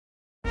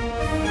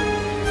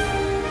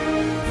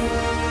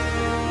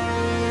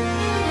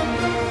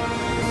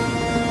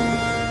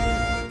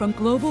From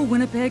Global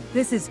Winnipeg,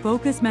 this is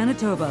Focus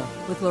Manitoba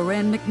with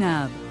Lorraine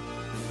McNabb.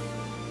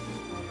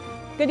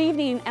 Good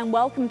evening and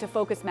welcome to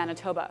Focus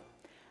Manitoba.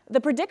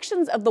 The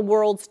predictions of the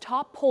world's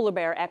top polar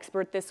bear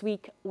expert this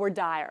week were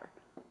dire.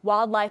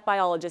 Wildlife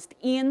biologist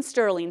Ian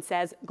Sterling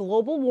says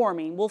global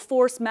warming will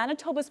force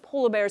Manitoba's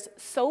polar bears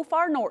so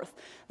far north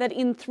that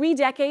in 3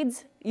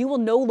 decades, you will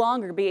no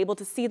longer be able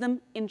to see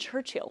them in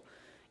Churchill.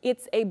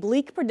 It's a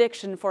bleak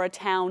prediction for a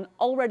town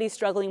already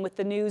struggling with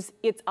the news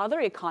its other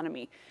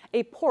economy,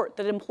 a port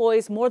that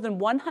employs more than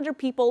 100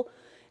 people,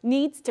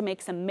 needs to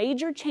make some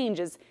major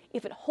changes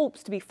if it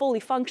hopes to be fully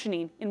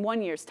functioning in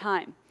 1 year's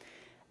time.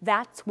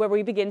 That's where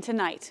we begin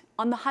tonight,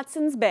 on the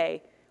Hudson's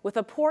Bay, with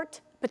a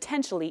port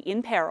potentially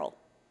in peril.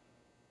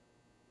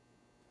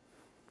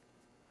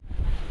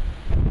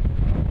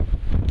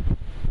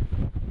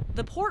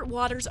 The port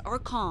waters are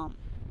calm.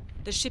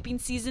 The shipping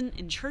season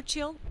in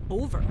Churchill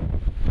over.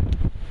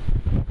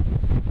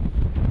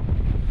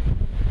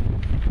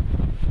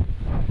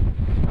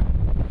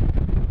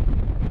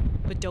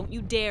 But don't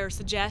you dare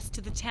suggest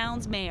to the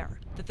town's mayor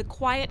that the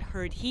quiet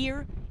herd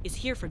here is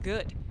here for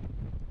good.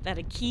 That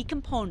a key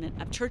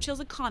component of Churchill's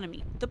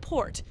economy, the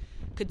port,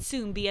 could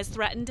soon be as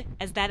threatened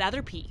as that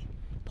other P,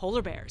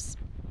 polar bears.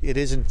 It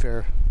isn't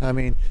fair. I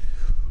mean,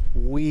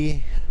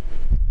 we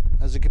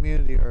as a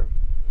community are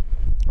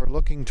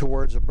looking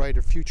towards a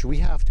brighter future. We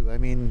have to. I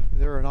mean,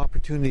 there are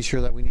opportunities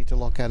here that we need to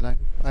look at, and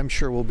I'm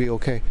sure we'll be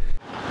okay.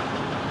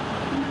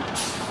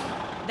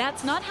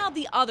 That's not how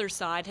the other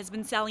side has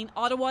been selling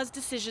Ottawa's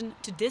decision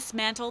to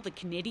dismantle the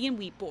Canadian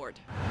Wheat Board.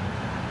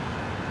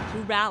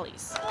 Through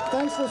rallies.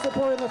 Thanks for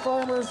supporting the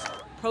farmers.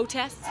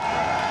 Protests.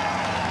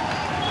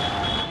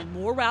 And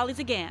more rallies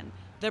again.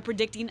 They're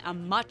predicting a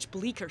much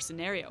bleaker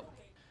scenario.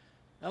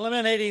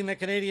 Eliminating the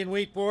Canadian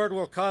Wheat Board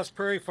will cost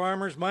prairie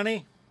farmers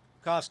money,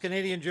 cost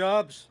Canadian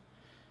jobs,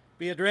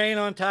 be a drain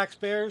on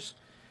taxpayers,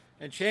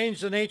 and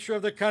change the nature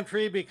of the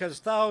country because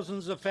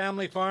thousands of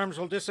family farms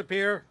will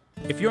disappear.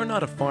 If you're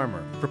not a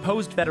farmer,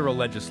 proposed federal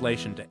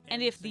legislation to...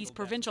 And if these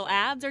provincial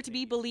ads are to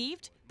be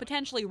believed,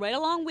 potentially right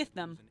along with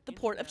them, the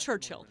Port of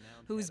Churchill,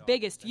 whose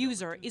biggest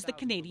user is the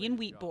Canadian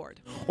Wheat Board.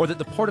 Or that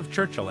the Port of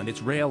Churchill and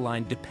its rail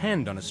line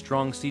depend on a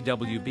strong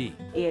CWB.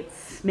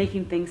 It's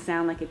making things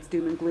sound like it's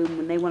doom and gloom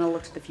when they want to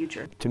look to the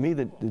future. To me,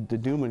 the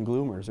doom and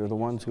gloomers are the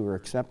ones who are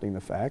accepting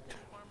the fact,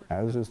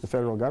 as is the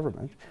federal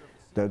government,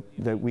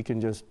 that we can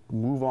just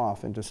move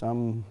off into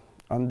some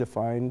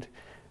undefined,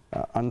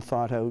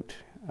 unthought out,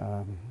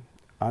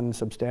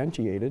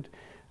 unsubstantiated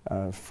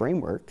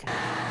framework.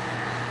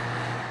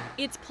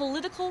 It's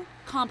political,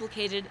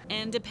 complicated,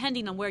 and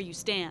depending on where you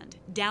stand,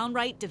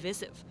 downright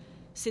divisive.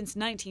 Since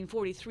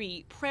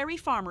 1943, prairie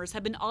farmers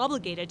have been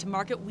obligated to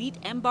market wheat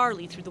and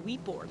barley through the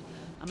Wheat Board,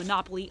 a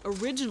monopoly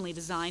originally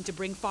designed to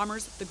bring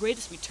farmers the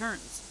greatest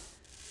returns.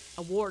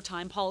 A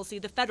wartime policy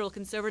the federal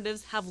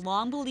Conservatives have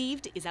long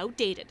believed is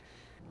outdated.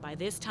 By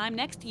this time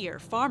next year,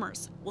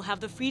 farmers will have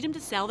the freedom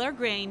to sell their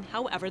grain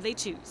however they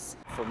choose.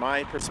 From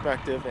my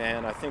perspective,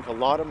 and I think a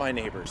lot of my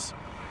neighbors,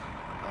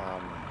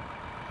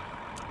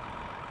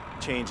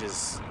 change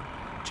is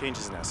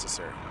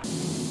necessary.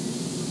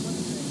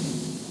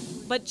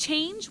 But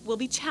change will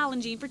be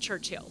challenging for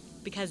Churchill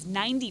because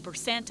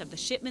 90% of the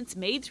shipments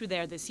made through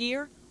there this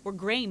year were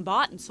grain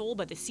bought and sold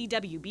by the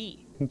CWB.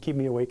 It can keep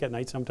me awake at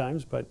night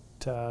sometimes, but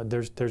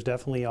there's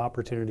definitely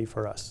opportunity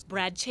for us.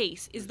 Brad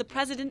Chase is the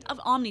president of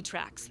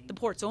Omnitrax, the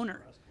port's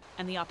owner.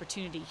 And the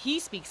opportunity he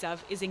speaks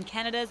of is in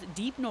Canada's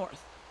deep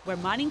north, where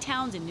mining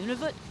towns in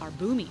Nunavut are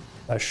booming.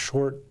 A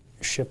short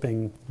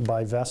shipping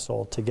by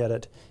vessel to get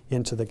it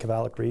into the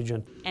Kavalik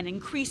region. And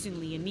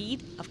increasingly in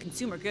need of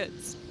consumer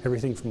goods.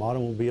 Everything from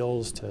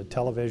automobiles to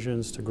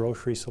televisions to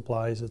grocery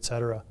supplies,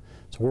 etc.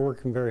 So we're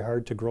working very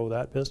hard to grow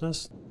that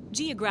business.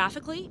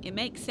 Geographically, it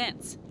makes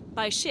sense.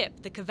 By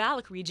ship, the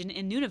Kavalik region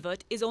in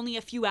Nunavut is only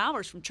a few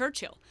hours from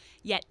Churchill.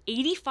 Yet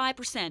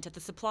 85% of the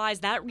supplies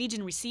that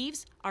region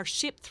receives are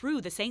shipped through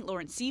the St.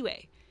 Lawrence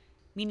Seaway,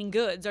 meaning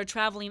goods are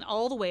traveling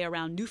all the way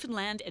around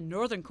Newfoundland and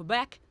northern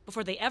Quebec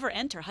before they ever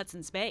enter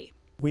Hudson's Bay.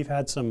 We've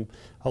had some,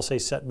 I'll say,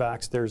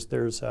 setbacks.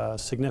 There's a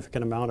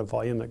significant amount of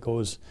volume that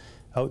goes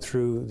out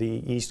through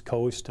the east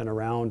coast and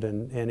around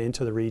and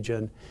into the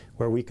region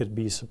where we could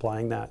be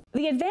supplying that.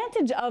 The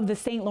advantage of the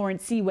St.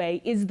 Lawrence Seaway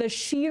is the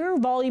sheer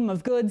volume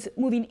of goods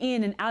moving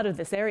in and out of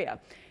this area.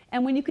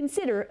 And when you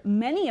consider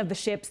many of the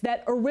ships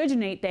that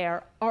originate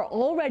there are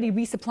already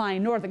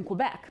resupplying northern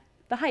Quebec,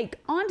 the hike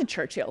onto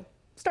Churchill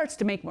starts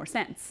to make more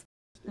sense.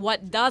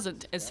 What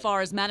doesn't, as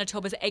far as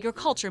Manitoba's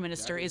agriculture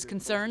minister is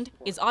concerned,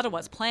 is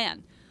Ottawa's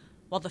plan.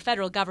 While the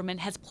federal government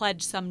has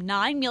pledged some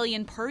 $9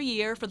 million per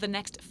year for the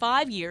next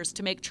 5 years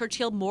to make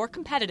Churchill more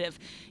competitive,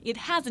 it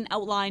hasn't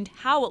outlined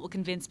how it will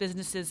convince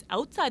businesses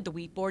outside the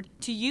Wheat Board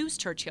to use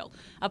Churchill,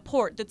 a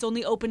port that's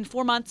only open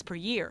 4 months per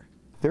year.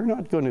 They're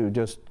not going to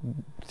just,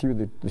 through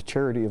the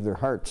charity of their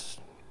hearts,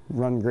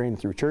 run grain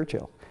through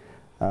Churchill.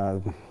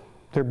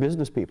 They're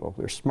business people.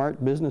 They're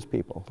smart business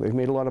people. They've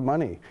made a lot of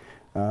money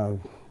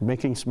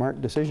making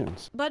smart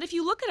decisions. But if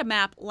you look at a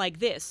map like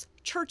this,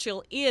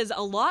 Churchill is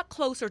a lot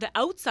closer to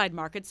outside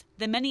markets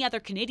than many other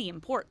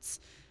Canadian ports.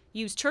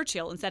 Use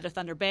Churchill instead of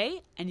Thunder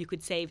Bay, and you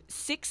could save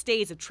 6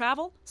 days of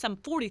travel, some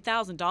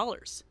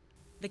 $40,000.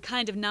 The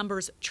kind of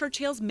numbers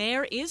Churchill's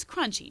mayor is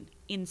crunching,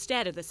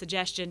 instead of the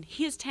suggestion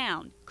his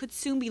town could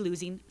soon be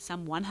losing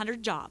some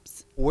 100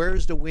 jobs.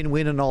 Where's the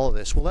win-win in all of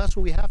this? Well, that's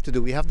what we have to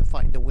do. We have to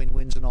find the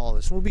win-wins in all of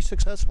this, and we'll be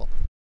successful.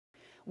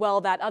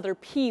 Well, that other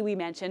P we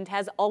mentioned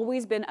has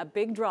always been a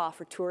big draw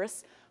for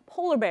tourists.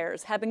 Polar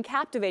bears have been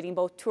captivating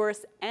both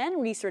tourists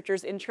and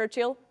researchers in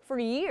Churchill for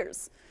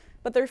years.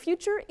 But their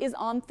future is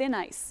on thin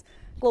ice.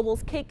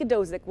 Global's Kate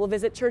Godozik will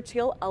visit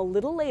Churchill a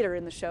little later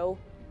in the show.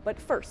 But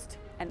first,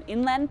 an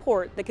inland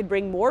port that could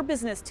bring more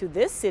business to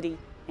this city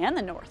and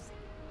the north.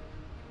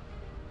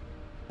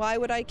 Why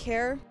would I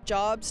care?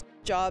 Jobs,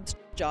 jobs,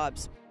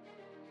 jobs.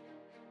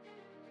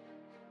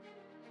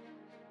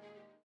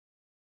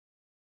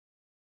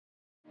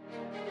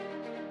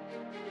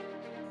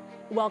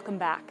 Welcome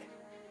back.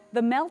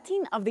 The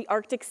melting of the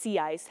Arctic sea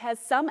ice has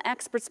some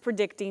experts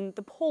predicting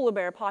the polar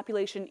bear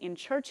population in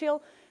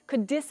Churchill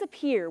could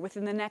disappear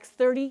within the next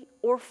 30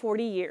 or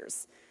 40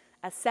 years.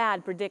 A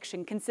sad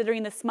prediction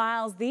considering the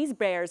smiles these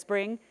bears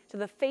bring to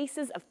the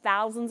faces of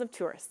thousands of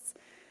tourists.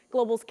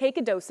 Global's Kate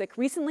Godozik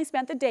recently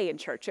spent the day in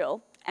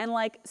Churchill, and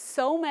like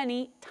so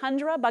many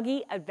tundra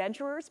buggy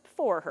adventurers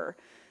before her,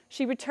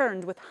 she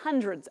returned with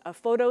hundreds of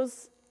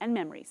photos and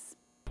memories.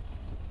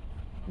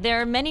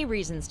 There are many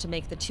reasons to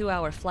make the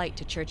 2-hour flight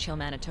to Churchill,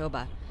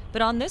 Manitoba,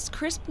 but on this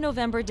crisp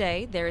November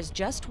day, there is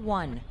just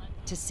one: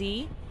 to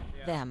see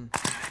them.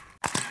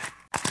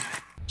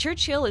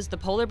 Churchill is the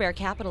polar bear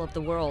capital of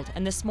the world,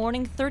 and this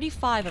morning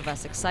 35 of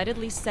us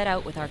excitedly set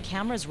out with our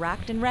cameras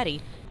racked and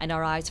ready and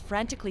our eyes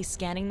frantically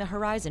scanning the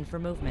horizon for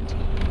movement.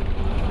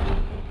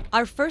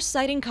 Our first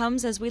sighting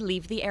comes as we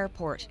leave the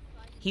airport.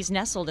 He's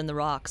nestled in the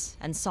rocks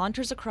and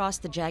saunters across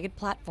the jagged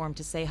platform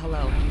to say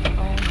hello.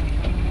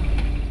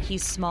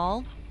 He's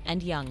small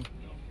and young,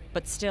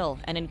 but still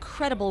an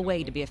incredible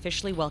way to be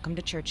officially welcomed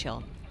to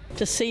Churchill.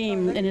 To see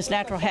him in his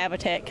natural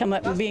habitat come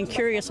up and being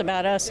curious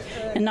about us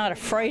and not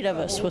afraid of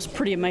us was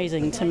pretty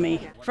amazing to me.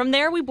 From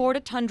there we board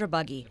a tundra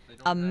buggy,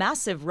 a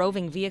massive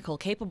roving vehicle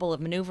capable of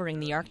maneuvering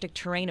the Arctic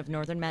terrain of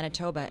northern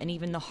Manitoba and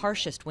even the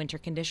harshest winter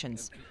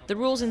conditions. The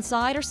rules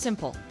inside are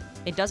simple.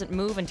 It doesn't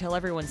move until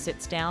everyone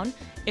sits down.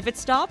 If it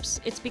stops,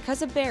 it's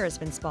because a bear has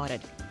been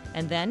spotted.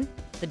 And then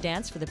the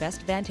dance for the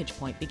best vantage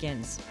point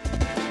begins.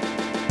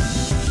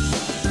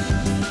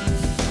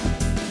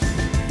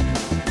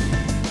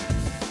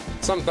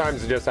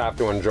 Sometimes you just have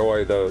to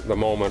enjoy the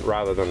moment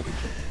rather than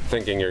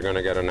thinking you're going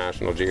to get a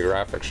National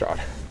Geographic shot.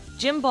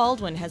 Jim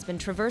Baldwin has been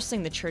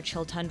traversing the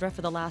Churchill tundra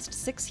for the last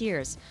 6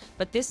 years,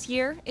 but this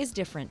year is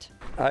different.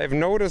 I've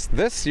noticed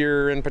this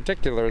year in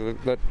particular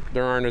that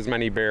there aren't as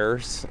many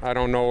bears. I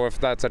don't know if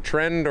that's a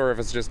trend or if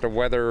it's just a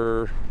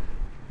weather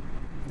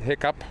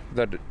hiccup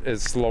that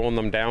is slowing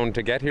them down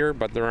to get here,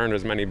 but there aren't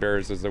as many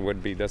bears as there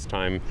would be this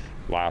time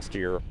last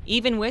year.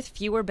 Even with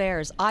fewer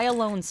bears, I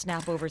alone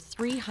snap over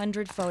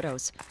 300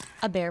 photos.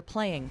 A bear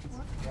playing.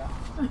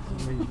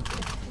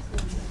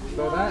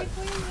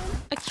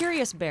 A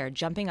curious bear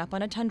jumping up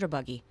on a tundra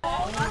buggy.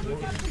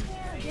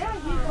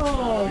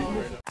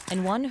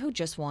 And one who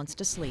just wants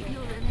to sleep.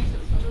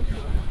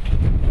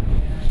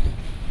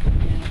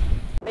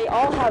 They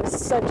all have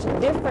such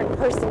different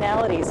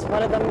personalities.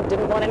 One of them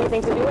didn't want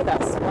anything to do with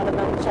us. One of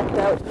them checked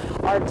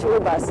out our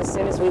tour bus as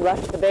soon as we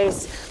left the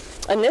base.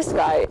 And this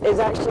guy is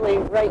actually,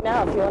 right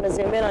now, if you want to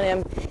zoom in on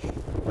him,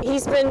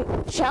 he's been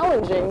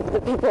challenging the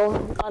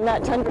people on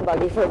that tundra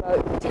buggy for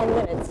about 10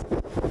 minutes.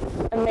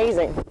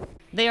 Amazing.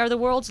 They are the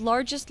world's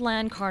largest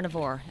land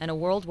carnivore and a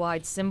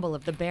worldwide symbol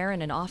of the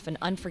barren and often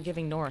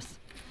unforgiving north.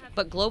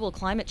 But global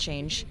climate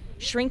change,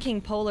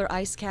 shrinking polar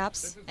ice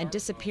caps, and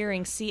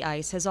disappearing sea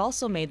ice has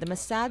also made them a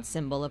sad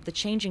symbol of the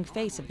changing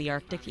face of the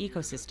Arctic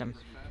ecosystem.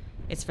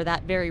 It's for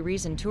that very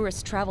reason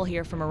tourists travel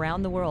here from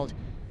around the world.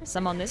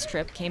 Some on this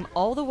trip came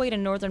all the way to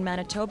northern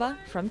Manitoba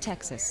from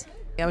Texas.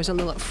 I was a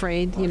little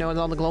afraid, you know, with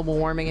all the global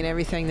warming and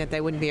everything, that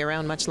they wouldn't be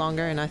around much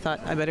longer, and I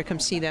thought I better come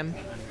see them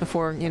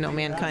before, you know,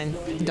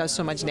 mankind does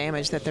so much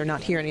damage that they're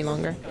not here any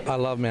longer. I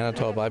love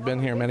Manitoba. I've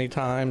been here many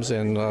times,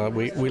 and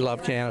we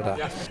love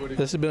Canada.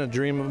 This has been a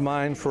dream of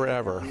mine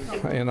forever,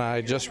 and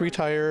I just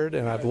retired,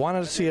 and I've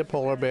wanted to see a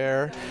polar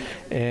bear,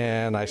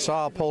 and I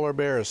saw a polar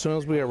bear as soon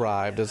as we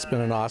arrived. It's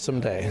been an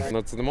awesome day.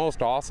 It's the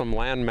most awesome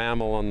land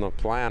mammal on the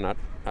planet.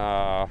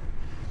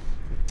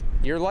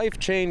 Your life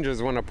changes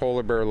when a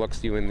polar bear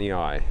looks you in the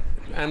eye.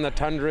 And the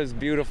tundra is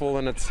beautiful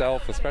in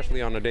itself,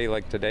 especially on a day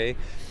like today.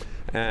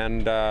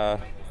 And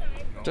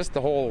just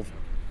the whole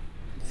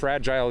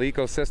fragile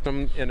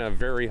ecosystem in a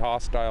very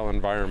hostile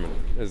environment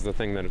is the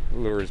thing that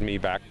lures me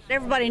back.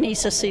 Everybody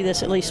needs to see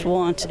this at least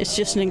once. It's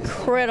just an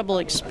incredible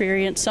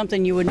experience,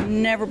 something you would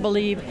never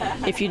believe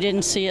if you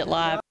didn't see it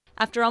live.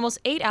 After almost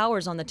 8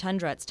 hours on the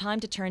tundra, it's time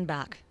to turn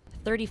back.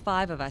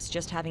 35 of us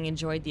just having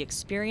enjoyed the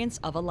experience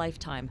of a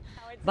lifetime.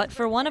 But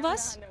for one of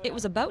us, it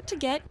was about to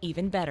get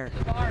even better.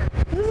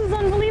 This is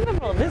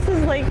unbelievable. This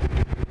is like,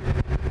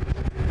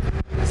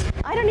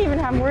 I don't even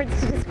have words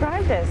to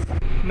describe this.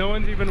 No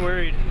one's even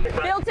worried.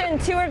 Built-in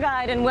tour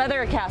guide and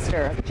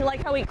weathercaster. Did you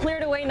like how we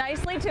cleared away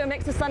nicely to a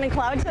mix of sun and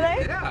cloud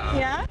today?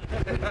 Yeah.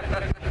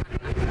 Yeah?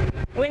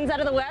 Winds out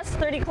of the west,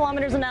 30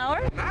 kilometers an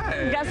hour.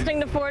 Nice. Gusting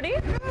to 40.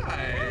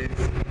 Nice.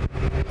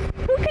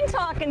 Who can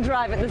talk and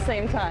drive at the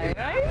same time,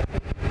 right?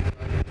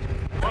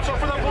 Watch out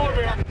for that polar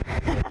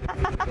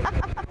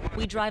bear.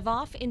 We drive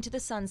off into the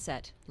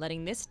sunset,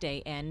 letting this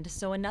day end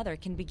so another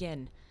can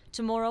begin.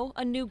 Tomorrow,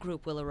 a new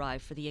group will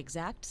arrive for the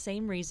exact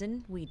same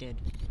reason we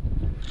did.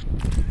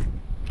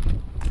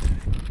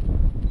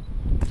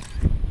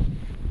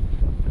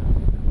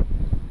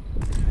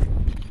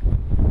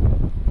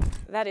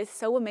 That is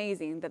so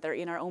amazing that they're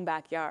in our own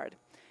backyard.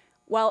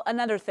 Well,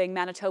 another thing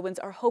Manitobans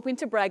are hoping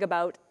to brag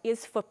about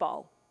is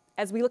football.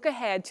 As we look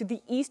ahead to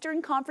the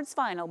Eastern Conference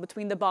Final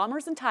between the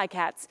Bombers and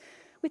Ticats,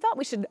 we thought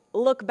we should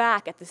look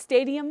back at the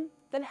stadium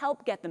that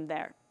helped get them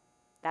there.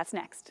 That's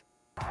next.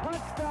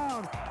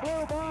 Touchdown,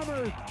 Blue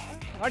Bombers!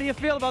 How do you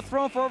feel about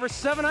throwing for over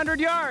 700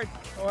 yards?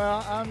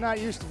 Well, I'm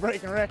not used to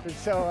breaking records,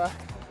 so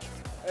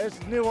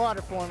it's new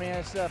water for me.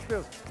 It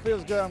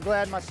feels good. I'm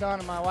glad my son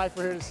and my wife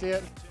were here to see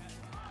it.